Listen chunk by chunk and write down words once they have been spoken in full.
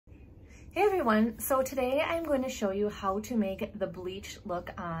Hey everyone, so today I'm going to show you how to make the bleach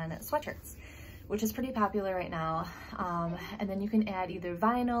look on sweatshirts, which is pretty popular right now. And then you can add either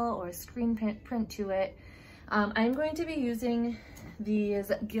vinyl or screen print to it. I'm going to be using these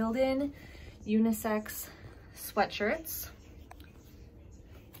Gildan unisex sweatshirts.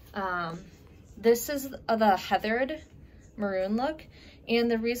 This is the heathered maroon look,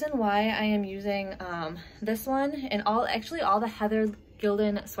 and the reason why I am using this one, and all the heathered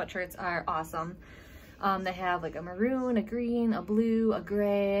Gildan sweatshirts are awesome. They have like a maroon, a green, a blue, a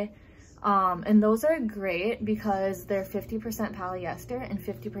gray, and those are great because they're 50% polyester and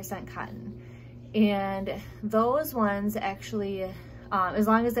 50% cotton. And those ones actually, as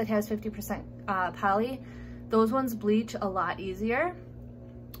long as it has 50% poly, those ones bleach a lot easier.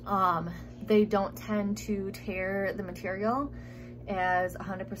 They don't tend to tear the material as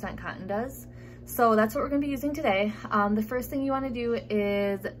 100% cotton does. So that's what we're going to be using today. The first thing you want to do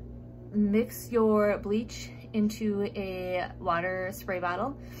is mix your bleach into a water spray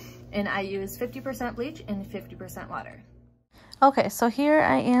bottle, and I use 50% bleach and 50% water. Okay, so here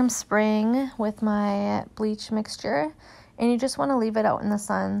I am spraying with my bleach mixture, and you just want to leave it out in the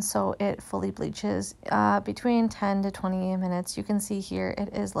sun so it fully bleaches between 10 to 20 minutes. You can see here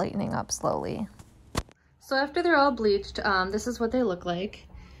it is lightening up slowly. So after they're all bleached, this is what they look like.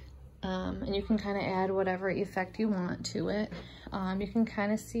 And you can kind of add whatever effect you want to it. You can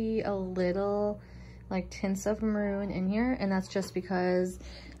kind of see a little like tints of maroon in here, and that's just because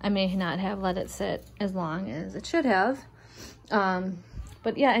I may not have let it sit as long as it should have.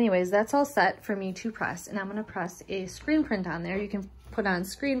 But yeah, anyways, that's all set for me to press, and I'm gonna press a screen print on there. You can put on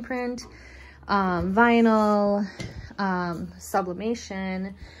screen print, vinyl,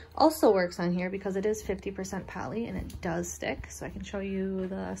 sublimation also works on here because it is 50% poly and it does stick. So I can show you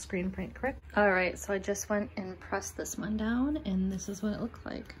the screen print quick. All right, so I just went and pressed this one down, and this is what it looked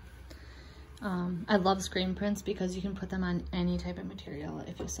like. I love screen prints because you can put them on any type of material,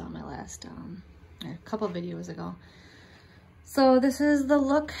 if you saw my last a couple videos ago. So this is the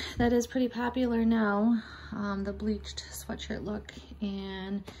look that is pretty popular now, the bleached sweatshirt look.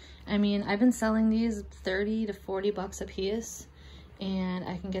 And I mean, I've been selling these 30 to 40 bucks a piece, and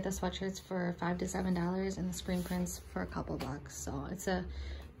I can get the sweatshirts for $5 to $7 and the screen prints for a couple bucks. So it's a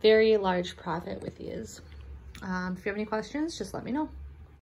very large profit with these. If you have any questions, just let me know.